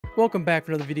Welcome back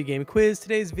for another video game quiz.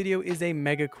 Today's video is a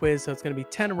mega quiz, so it's going to be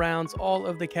 10 rounds. All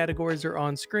of the categories are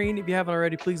on screen. If you haven't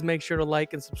already, please make sure to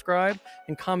like and subscribe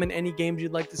and comment any games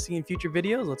you'd like to see in future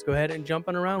videos. Let's go ahead and jump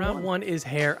on around. Round one is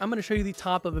hair. I'm going to show you the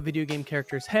top of a video game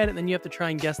character's head, and then you have to try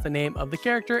and guess the name of the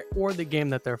character or the game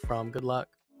that they're from. Good luck.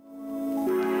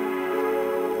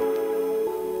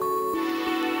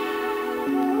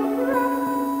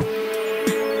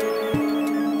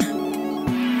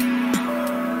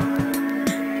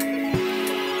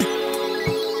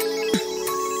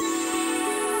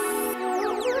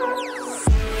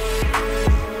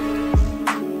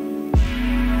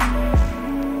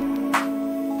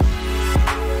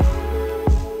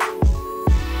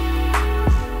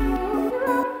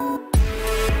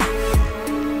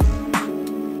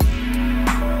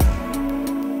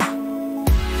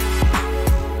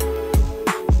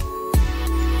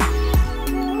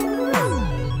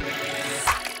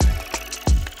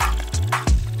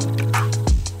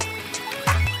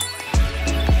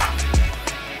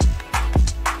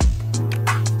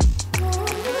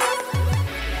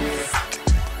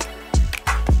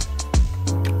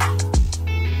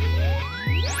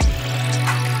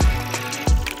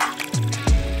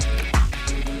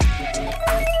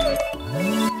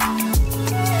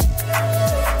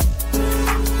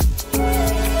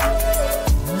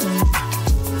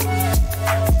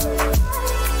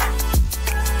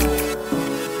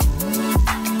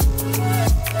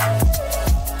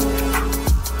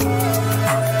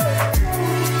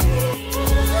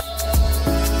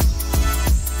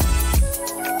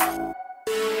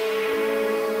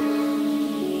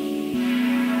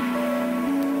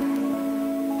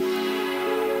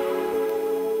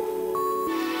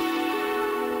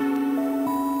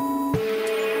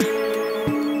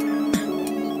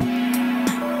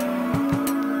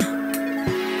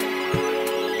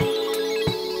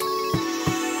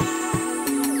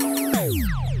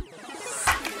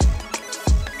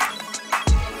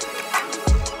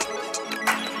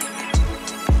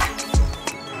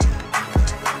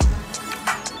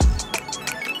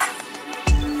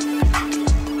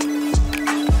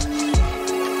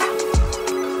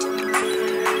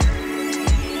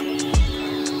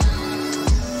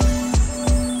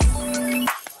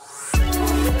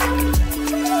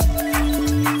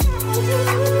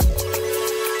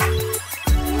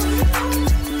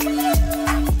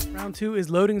 Two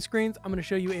is loading screens. I'm going to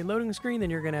show you a loading screen,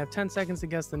 then you're going to have 10 seconds to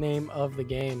guess the name of the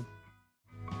game.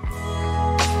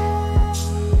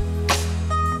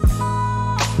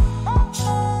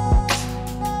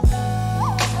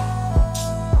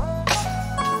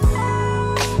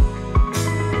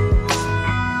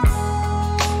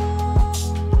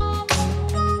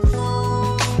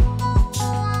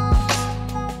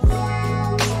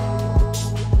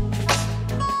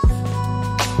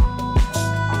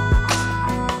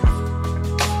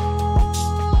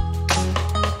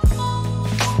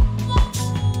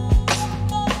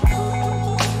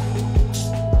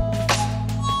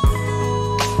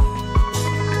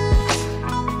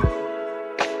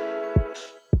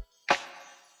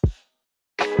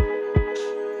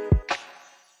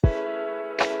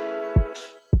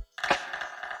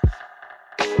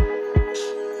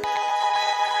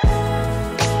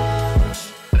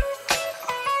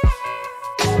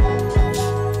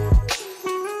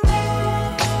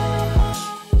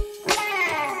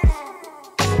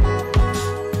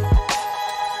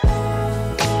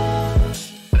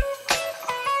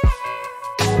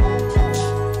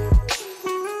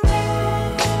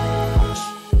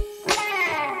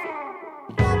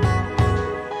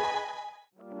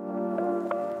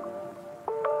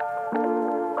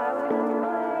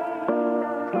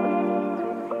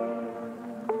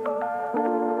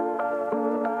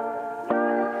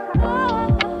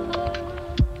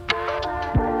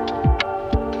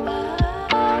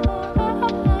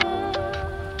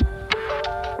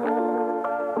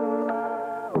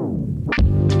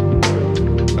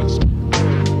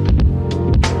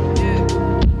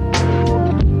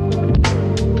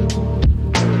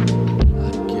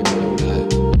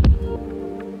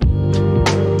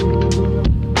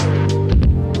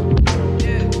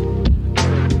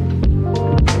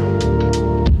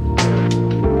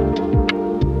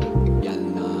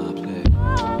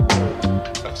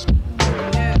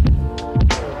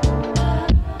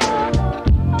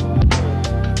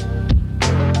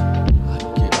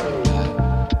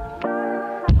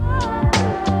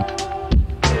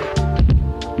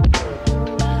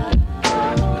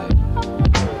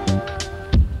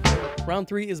 Round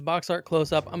three is box art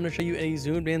close-up. I'm going to show you a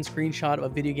zoomed-in screenshot of a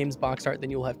video game's box art. Then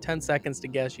you'll have 10 seconds to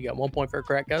guess. You got 1 point for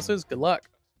correct guesses. Good luck.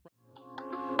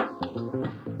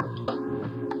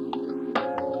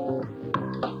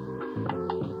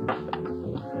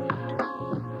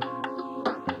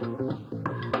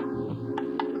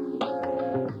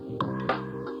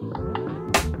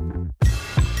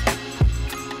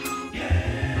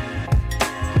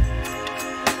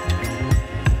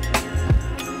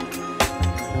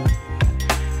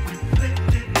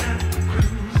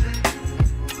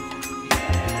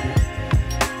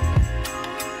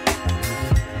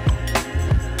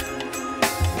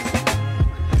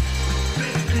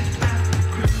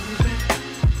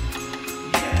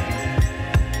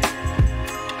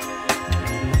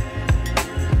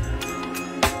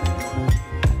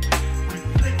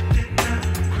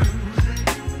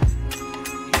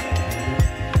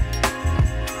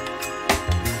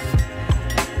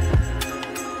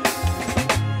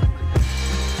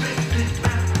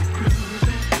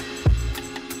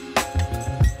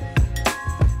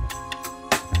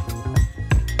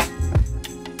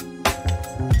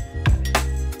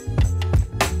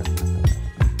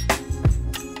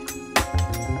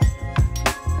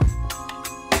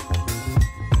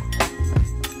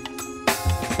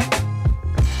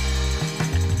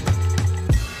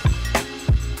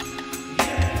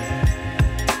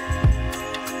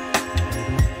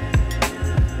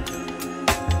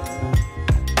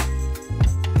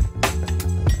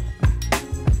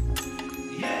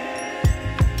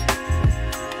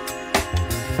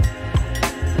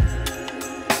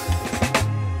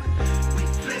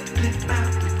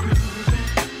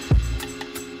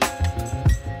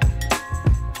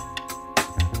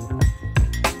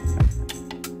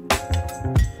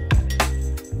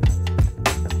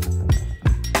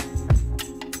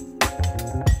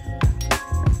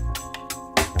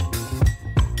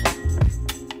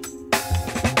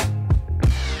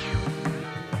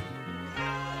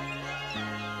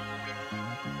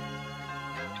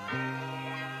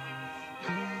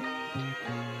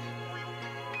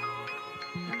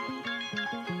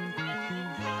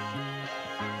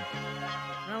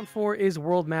 4 is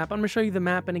world map. I'm going to show you the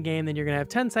map in a game, then you're going to have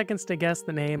 10 seconds to guess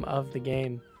the name of the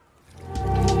game.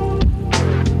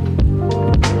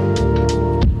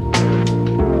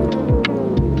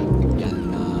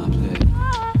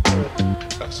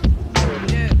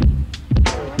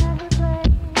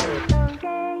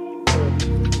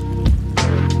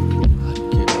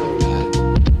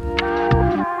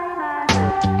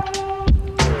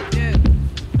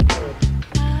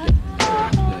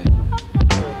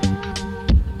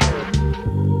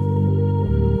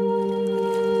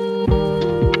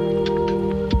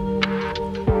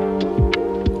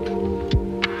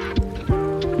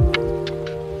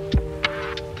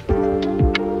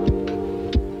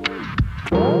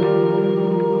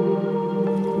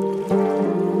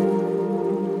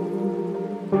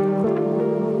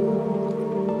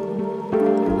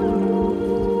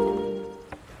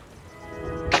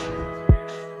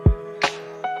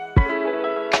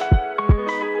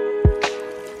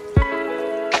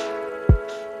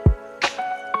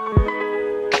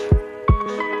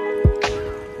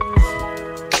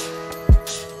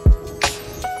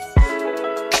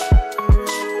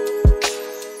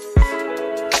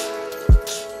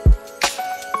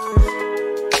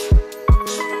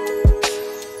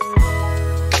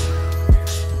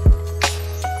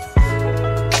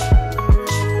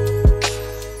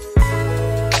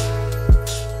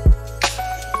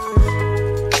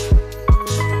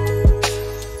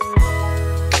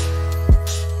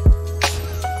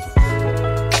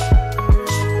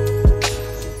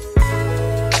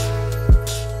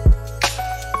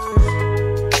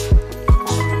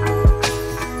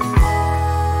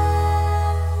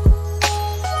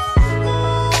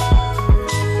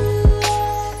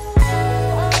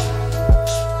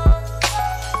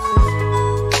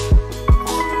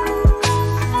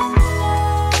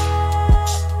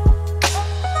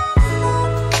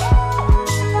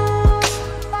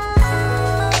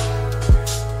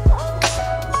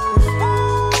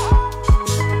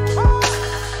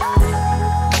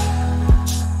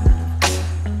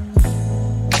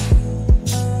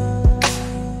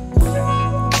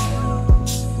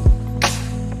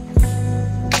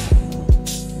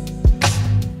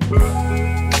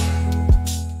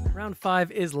 Round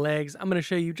 5 is legs. I'm going to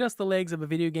show you just the legs of a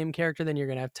video game character, then you're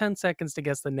going to have 10 seconds to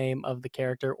guess the name of the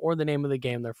character or the name of the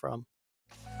game they're from.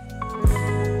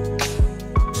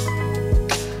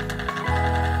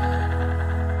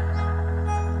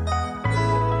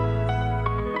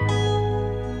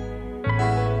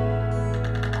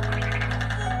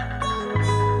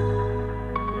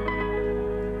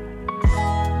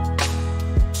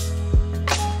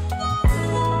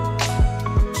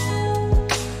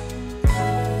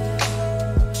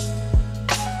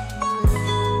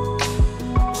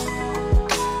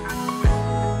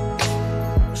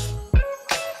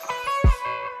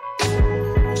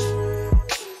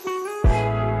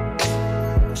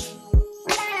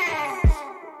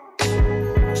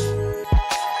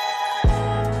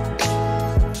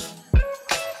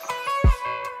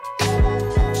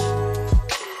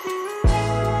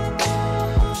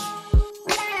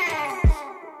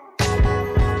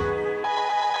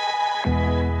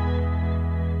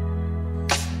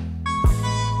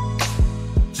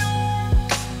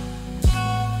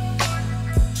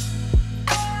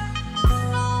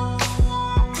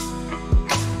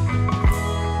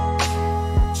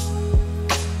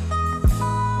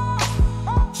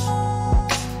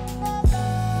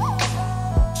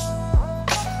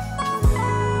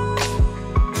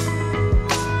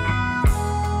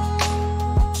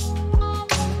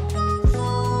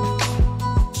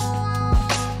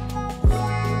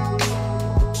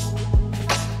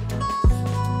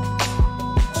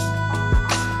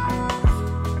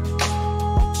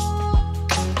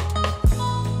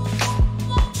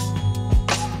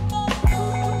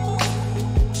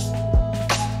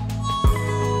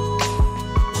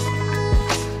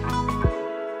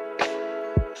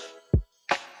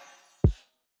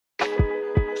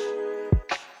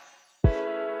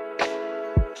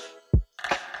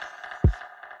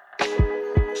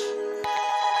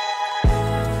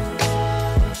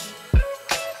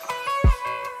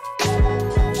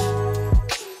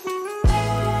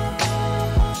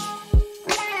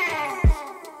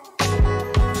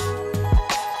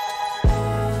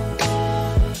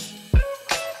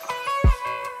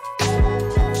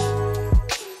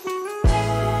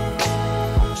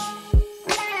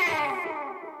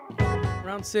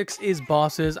 Round 6 is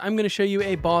bosses. I'm going to show you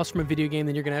a boss from a video game,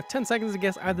 then you're going to have 10 seconds to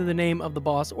guess either the name of the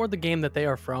boss or the game that they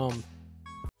are from.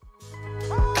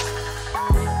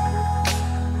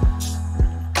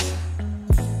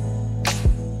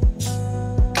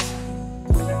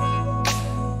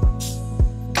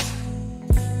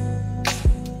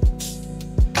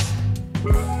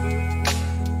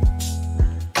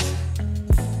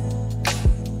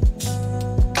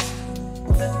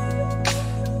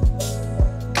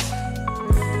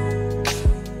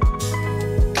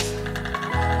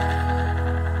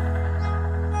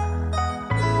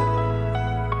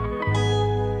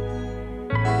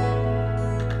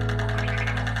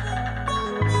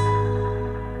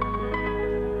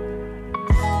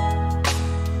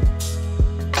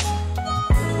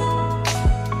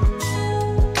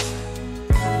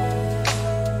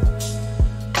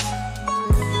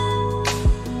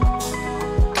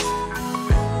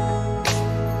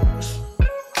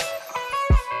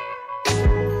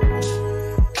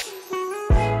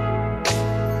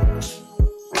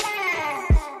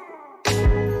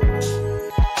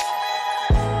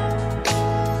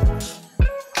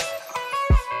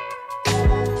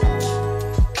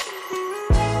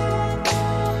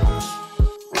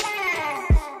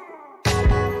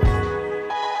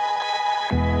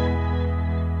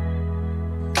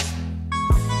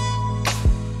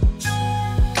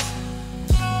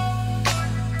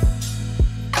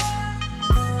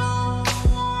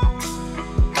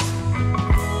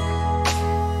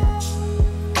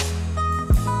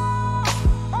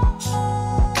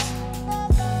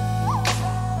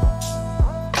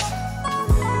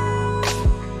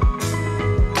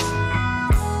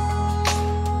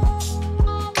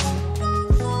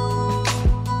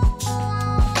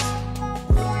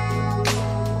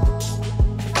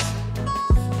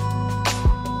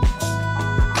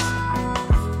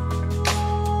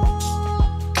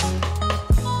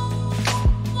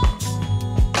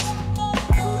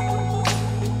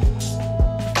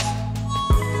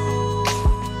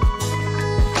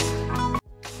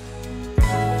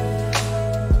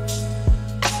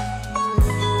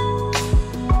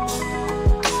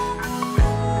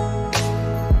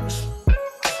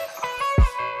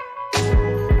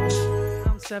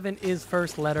 7 is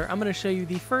first letter. I'm going to show you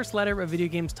the first letter of a video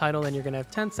game's title, and you're going to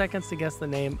have 10 seconds to guess the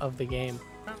name of the game.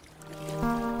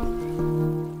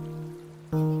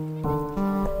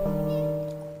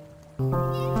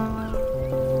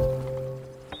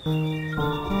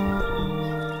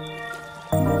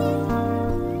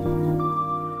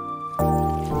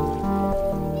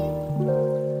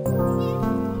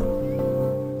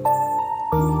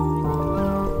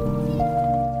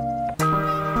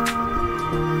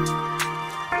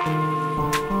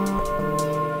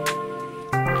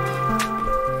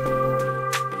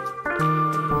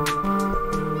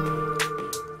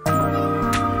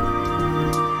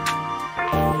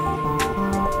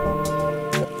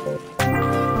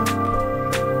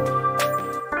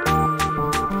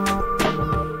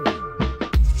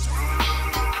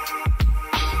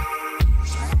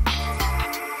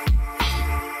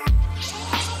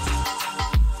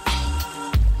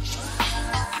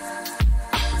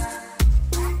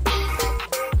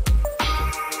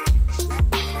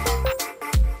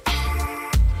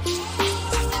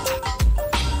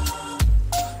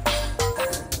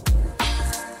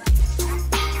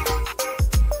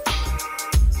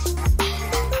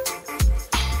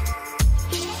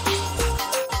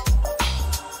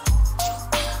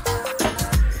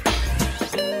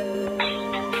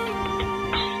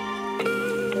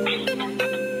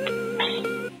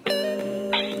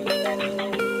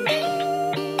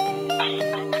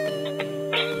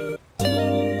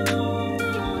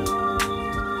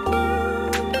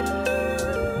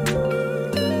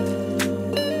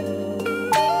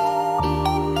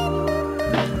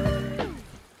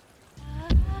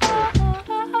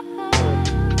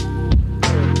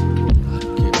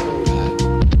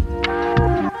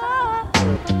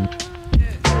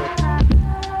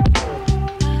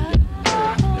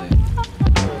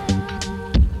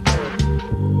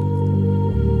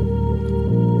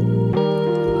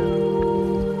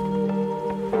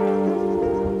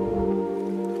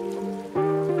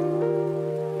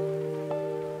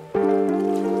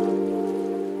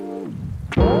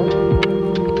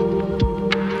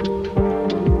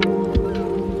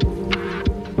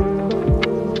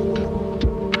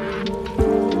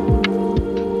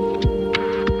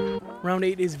 Round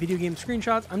 8 is video game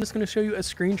screenshots. I'm just going to show you a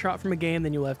screenshot from a game,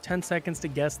 then you'll have 10 seconds to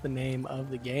guess the name of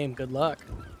the game. Good luck.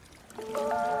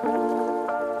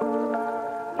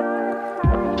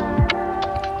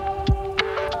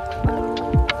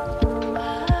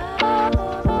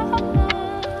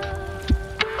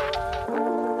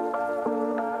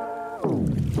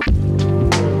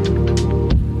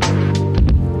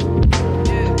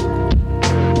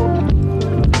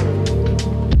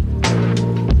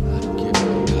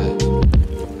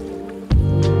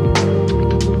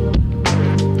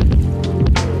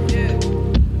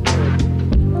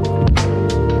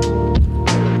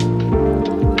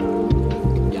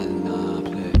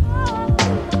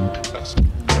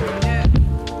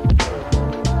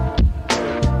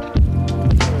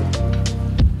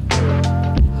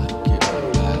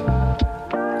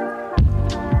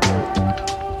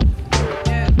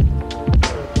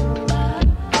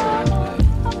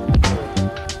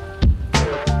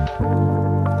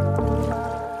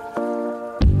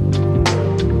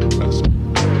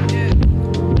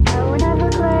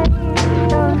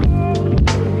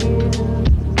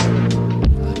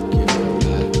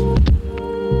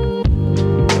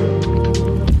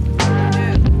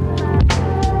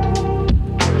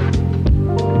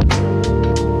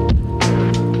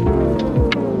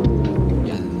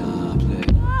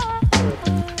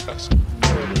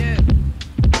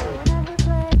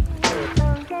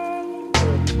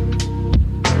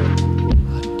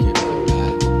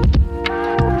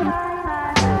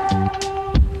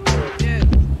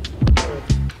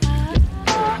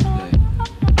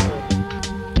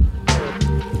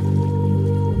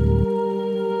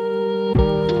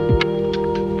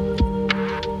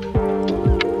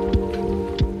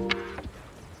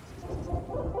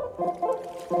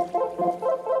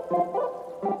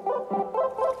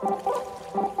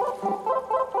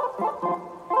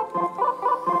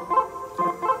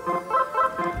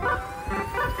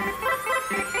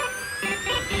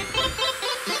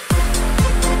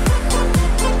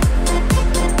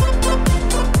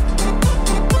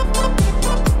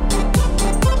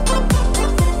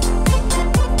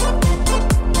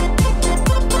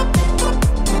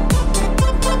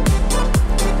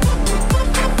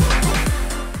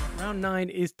 Round 9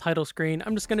 is title screen.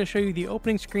 I'm just going to show you the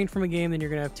opening screen from a game, then you're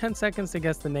going to have 10 seconds to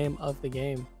guess the name of the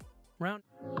game. Round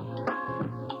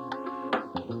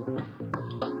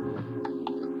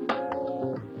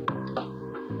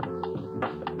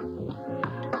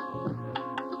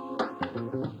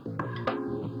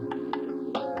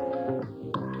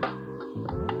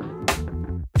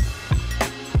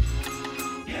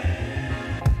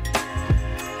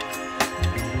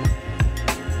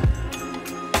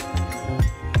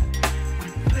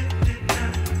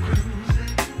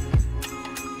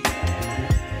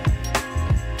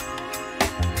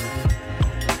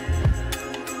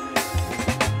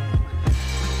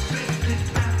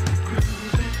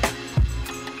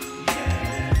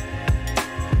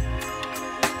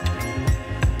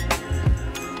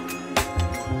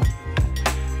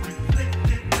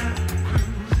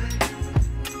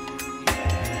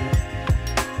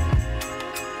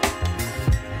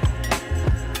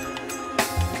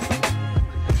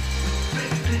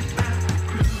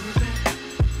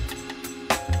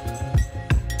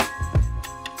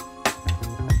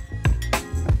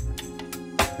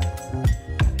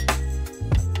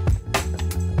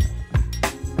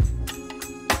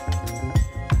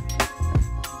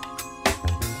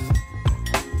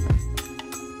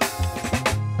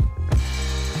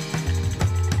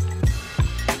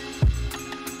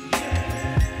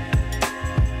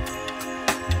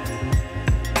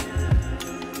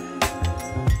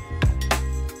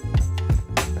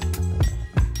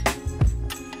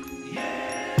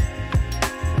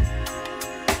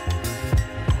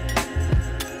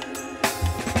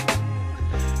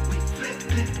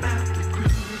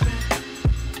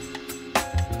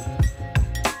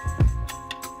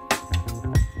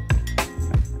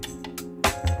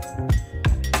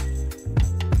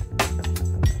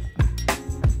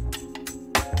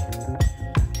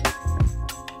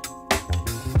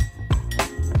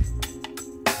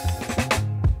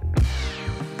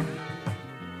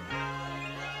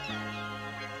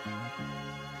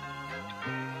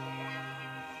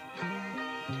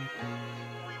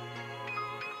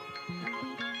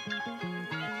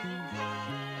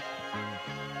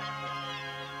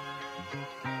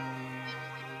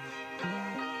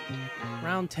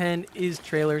Round 10 is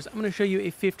trailers. I'm going to show you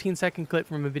a 15-second clip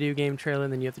from a video game trailer,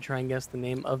 and then you have to try and guess the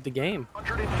name of the game.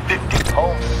 150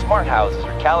 home smart houses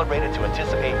are calibrated to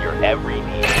anticipate your every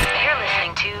need. You're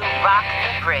listening to Rock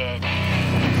the Grid.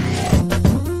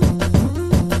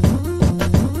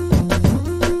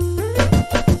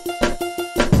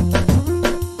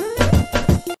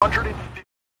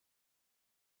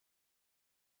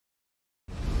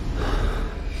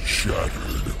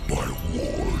 Shattered by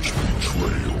war's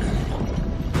betrayal,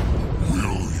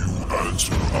 will you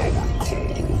answer our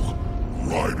call,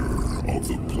 Rider of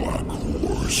the Black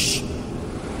Horse,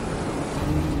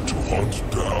 to hunt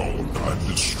down and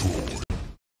destroy?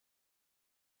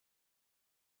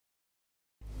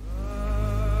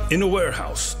 In a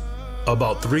warehouse,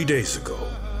 about 3 days ago,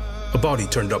 a body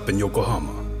turned up in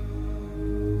Yokohama.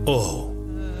 Oh,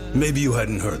 maybe you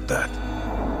hadn't heard that.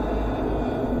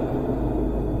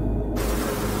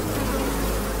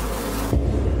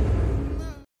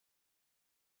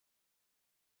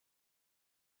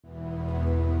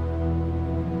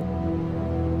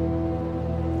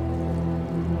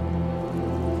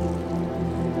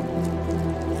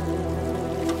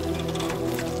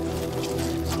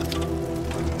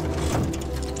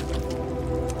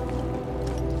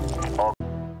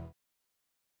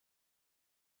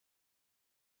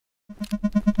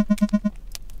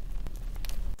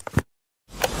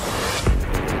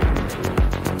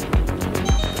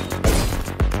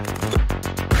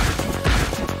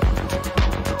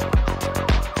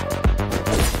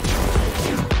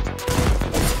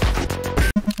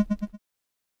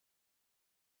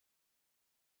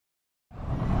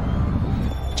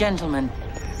 Gentlemen,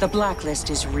 the blacklist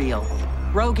is real.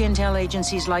 Rogue intel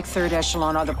agencies like Third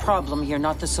Echelon are the problem here,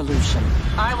 not the solution.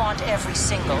 I want every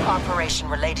single operation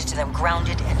related to them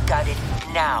grounded and gutted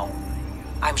now.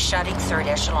 I'm shutting Third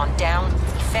Echelon down.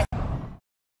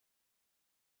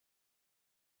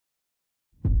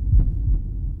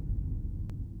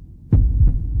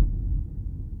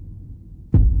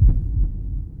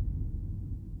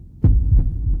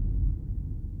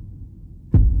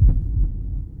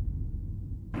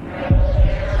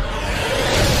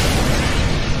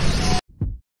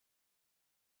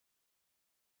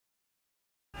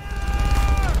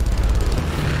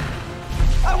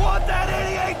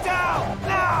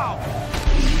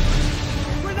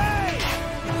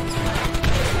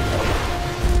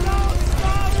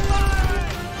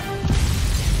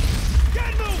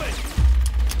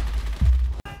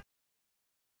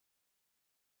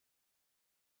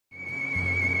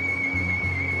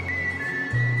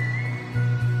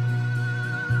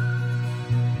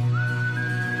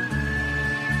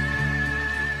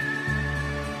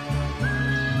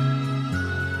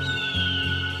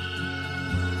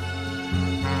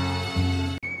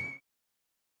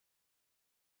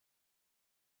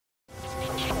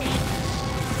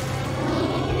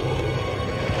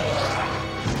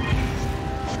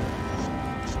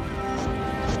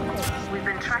 We've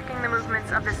been tracking the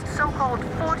movements of this so-called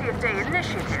 40th Day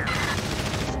Initiative.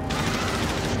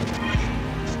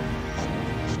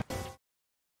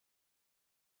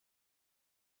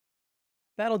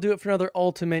 That'll do it for another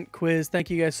Ultimate Quiz. Thank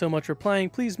you guys so much for playing.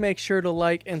 Please make sure to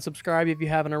like and subscribe if you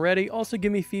haven't already. Also,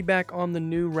 give me feedback on the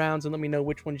new rounds and let me know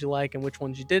which ones you like and which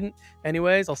ones you didn't.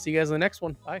 Anyways, I'll see you guys in the next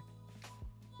one. Bye.